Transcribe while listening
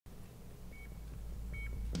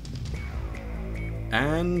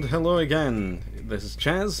And hello again, this is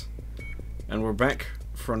Chaz, and we're back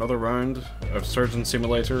for another round of Surgeon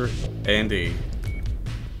Simulator A&E.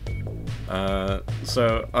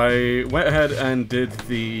 So I went ahead and did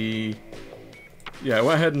the...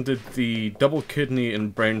 double kidney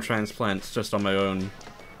and brain transplants just on my own,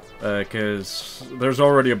 because there's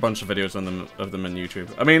already a bunch of videos on them, of them on YouTube.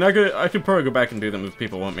 I mean, I could probably go back and do them if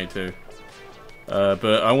people want me to.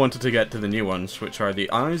 But I wanted to get to the new ones, which are the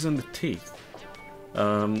eyes and the teeth.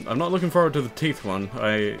 I'm not looking forward to the teeth one.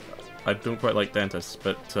 I don't quite like dentists,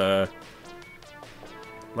 but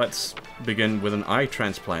let's begin with an eye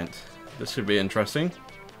transplant. This should be interesting.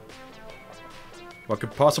 What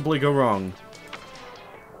could possibly go wrong?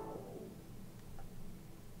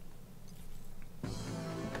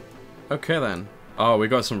 Okay then. Oh, we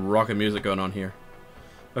got some rocket music going on here.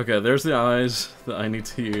 Okay, there's the eyes that I need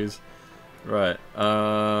to use. Right.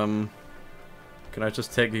 Can I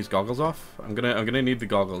just take these goggles off? I'm gonna need the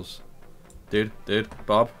goggles. Dude,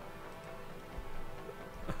 Bob.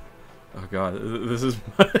 Oh god, this is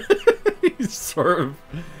he's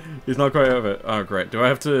he's not quite over it. Oh great. Do I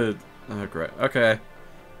have to oh great. Okay.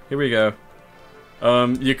 Here we go.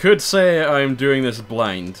 You could say I'm doing this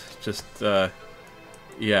blind. Just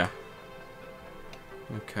yeah.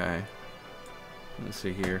 Okay. Let's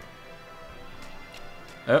see here.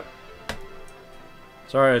 Oh.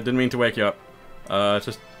 Sorry, I didn't mean to wake you up.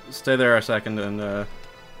 Just stay there a second and,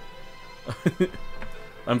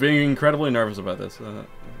 I'm being incredibly nervous about this.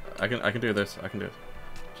 I can do this. I can do it.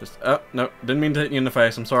 Just, oh, no, didn't mean to hit you in the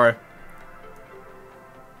face. I'm sorry.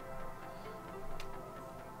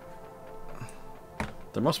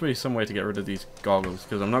 There must be some way to get rid of these goggles,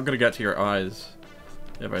 because I'm not going to get to your eyes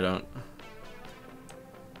if I don't.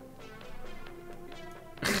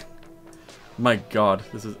 My god,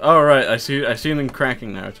 this is... Oh, right, I see them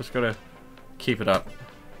cracking now. Just gotta keep it up.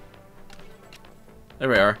 There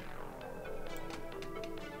we are.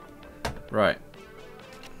 Right.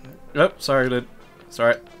 Oh, sorry, dude.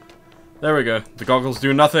 Sorry. There we go. The goggles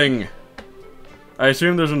do nothing! I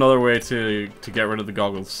assume there's another way to get rid of the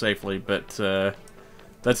goggles safely, but that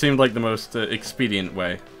seemed like the most expedient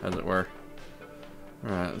way, as it were.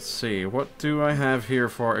 Right, let's see. What do I have here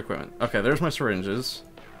for equipment? Okay, there's my syringes.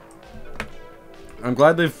 I'm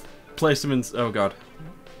glad they've placed them in... Oh god.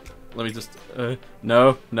 Let me just...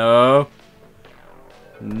 No. No.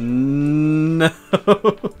 No.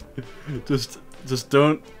 Just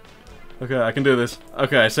don't... Okay, I can do this.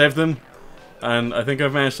 Okay, I saved them. And I think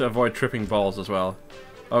I've managed to avoid tripping balls as well.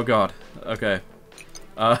 Oh god. Okay.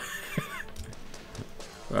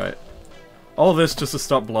 Right. All this just to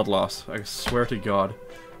stop blood loss. I swear to god.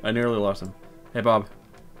 I nearly lost him. Hey Bob.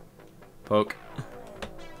 Poke.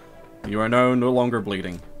 You are now no longer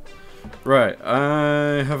bleeding. Right,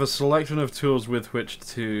 I have a selection of tools with which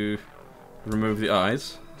to remove the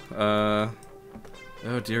eyes. Oh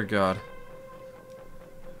dear god.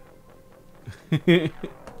 Here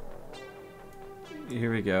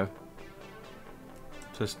we go.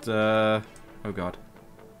 Just, oh god.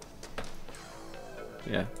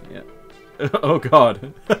 Yeah. Oh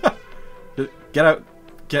god. Get out.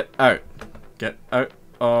 Get out. Get out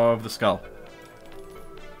of the skull.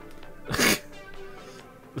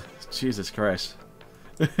 Jesus Christ.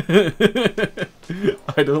 I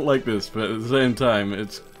don't like this, but at the same time,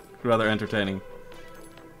 it's rather entertaining.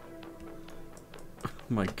 Oh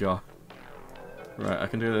my god. Right, I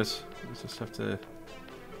can do this. I just have to...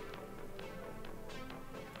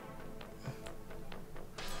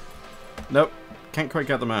 Nope. Can't quite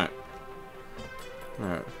get them out.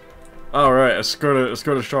 Alright. Oh, right. I scored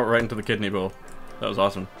a shot right into the kidney bowl. That was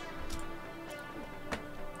awesome.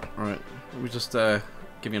 Alright. We just,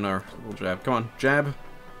 give you another little jab. Come on, jab.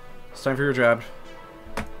 It's time for your jab.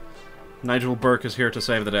 Nigel Burke is here to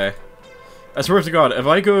save the day. I swear to god, if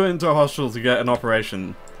I go into a hospital to get an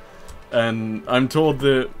operation, and I'm told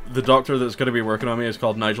that the doctor that's going to be working on me is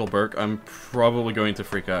called Nigel Burke, I'm probably going to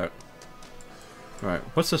freak out. Right,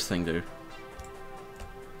 what's this thing do?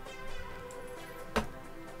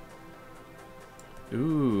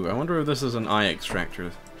 Ooh, I wonder if this is an eye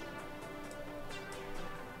extractor.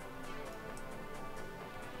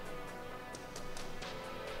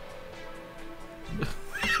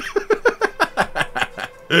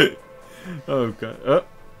 Oh god. Oh.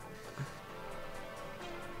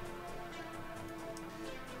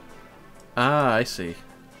 Ah, I see.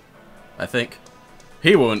 I think.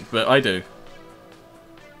 He won't, but I do.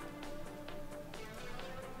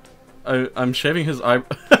 I'm shaving his eye.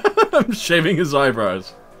 I'm shaving his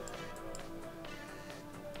eyebrows.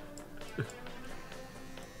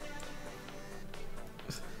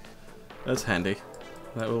 That's handy.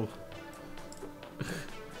 That will...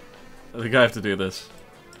 I think I have to do this.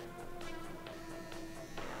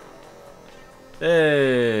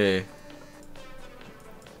 Hey!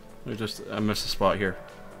 I missed a spot here.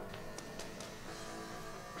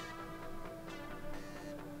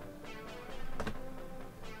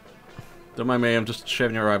 Don't mind me, I'm just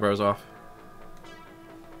shaving your eyebrows off.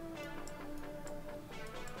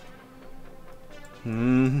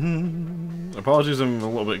 Apologies, I'm a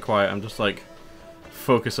little bit quiet. I'm just like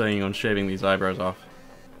focusing on shaving these eyebrows off.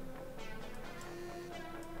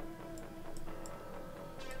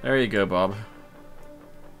 There you go, Bob.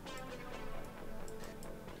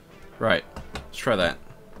 Right, let's try that.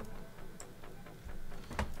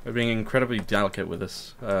 We're being incredibly delicate with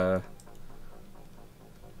this.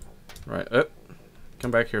 Right, come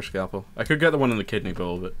back here, Scalpel. I could get the one in the kidney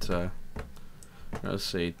bowl, but let's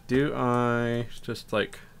see. Do I just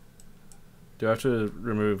like... Do I have to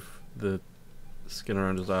remove the skin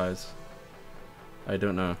around his eyes? I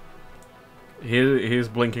don't know. He's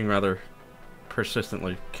blinking rather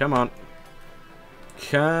persistently. Come on.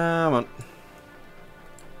 Come on.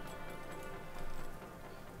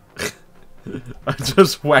 I'm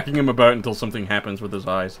just whacking him about until something happens with his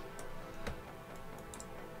eyes.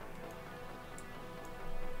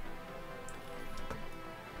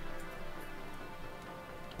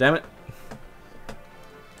 Damn it.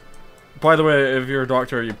 By the way, if you're a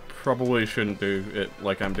doctor, you probably shouldn't do it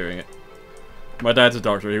like I'm doing it. My dad's a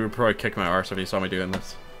doctor, he would probably kick my arse if he saw me doing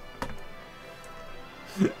this.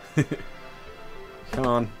 Come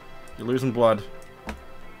on. You're losing blood.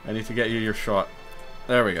 I need to get you your shot.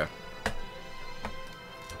 There we go.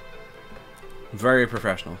 Very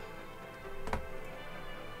professional.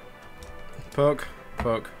 Poke,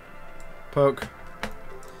 poke, poke.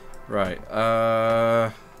 Right,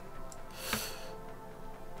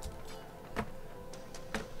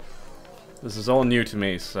 this is all new to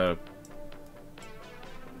me, so...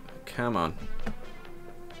 Come on.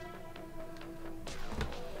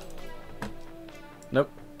 Nope.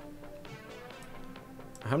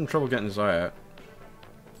 I'm having trouble getting his eye out.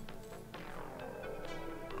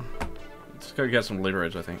 Just gotta get some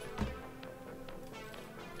leverage, I think.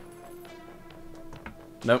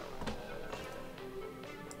 Nope.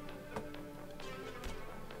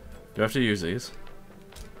 Do I have to use these?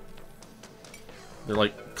 They're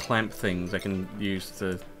like clamp things I can use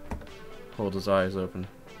to hold his eyes open.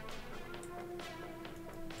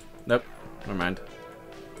 Nope. Never mind.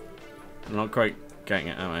 I'm not quite getting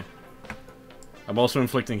it, am I? I'm also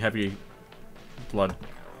inflicting heavy blood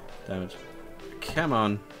damage. Come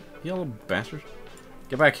on, you little bastard.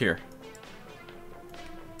 Get back here.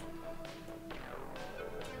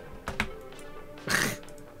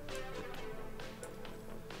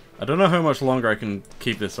 I don't know how much longer I can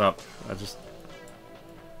keep this up. I just...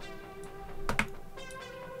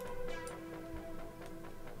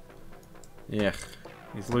 Yeah,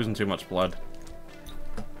 he's losing too much blood.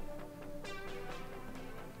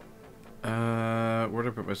 Where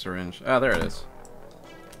did I put my syringe? Ah, there it is.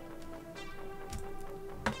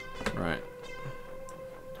 Right.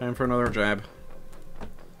 Time for another jab.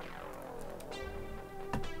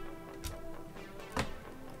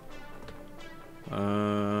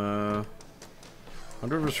 I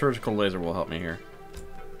wonder if a surgical laser will help me here.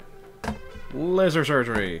 Laser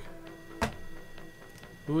surgery!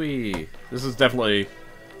 Whee! This is definitely...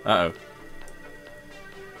 Uh-oh.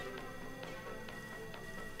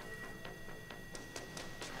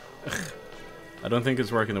 I don't think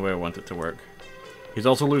it's working the way I want it to work. He's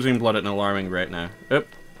also losing blood at an alarming rate now. Oop!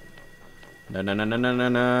 No, no, no, no, no, no,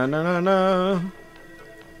 no, no, no, no!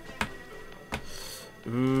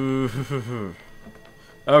 Ooh.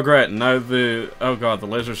 Oh great, now the... Oh god, the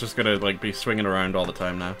laser's just gonna, like, be swinging around all the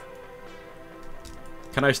time now.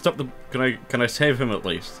 Can I stop the... Can I save him at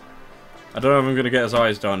least? I don't know if I'm gonna get his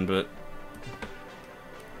eyes done, but...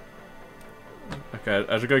 Okay,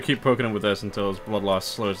 I should go keep poking him with this until his blood loss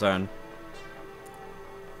slows down.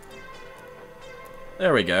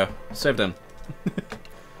 There we go. Saved him.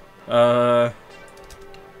 Whoa,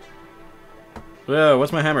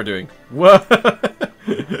 what's my hammer doing? Whoa!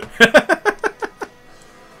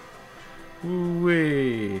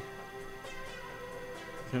 Wee.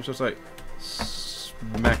 I'm just like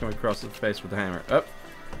smack him across the face with the hammer. Oh.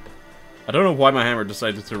 I don't know why my hammer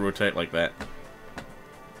decided to rotate like that.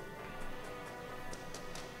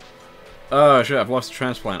 Oh shit, I've lost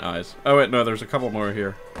transplant eyes. Oh wait, no, there's a couple more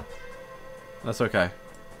here. That's okay.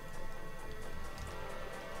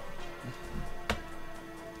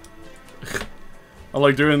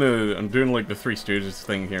 I'm doing like the Three Stooges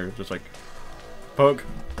thing here, just like poke.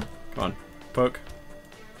 Come on. Poke.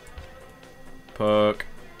 Poke.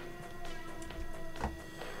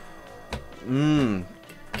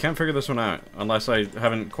 can't figure this one out, unless I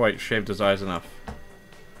haven't quite shaved his eyes enough.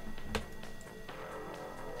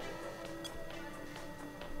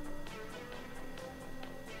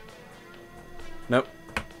 Nope.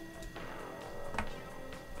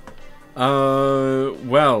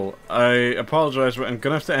 Well, I apologize, but I'm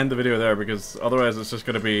gonna have to end the video there, because otherwise it's just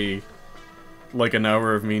gonna be like an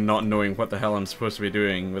hour of me not knowing what the hell I'm supposed to be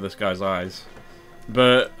doing with this guy's eyes.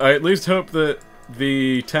 But I at least hope that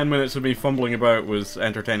the 10 minutes of me fumbling about was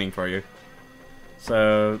entertaining for you.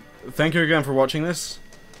 So, thank you again for watching this,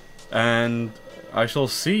 and I shall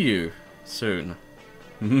see you soon.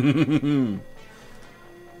 Maybe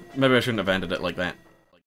I shouldn't have ended it like that.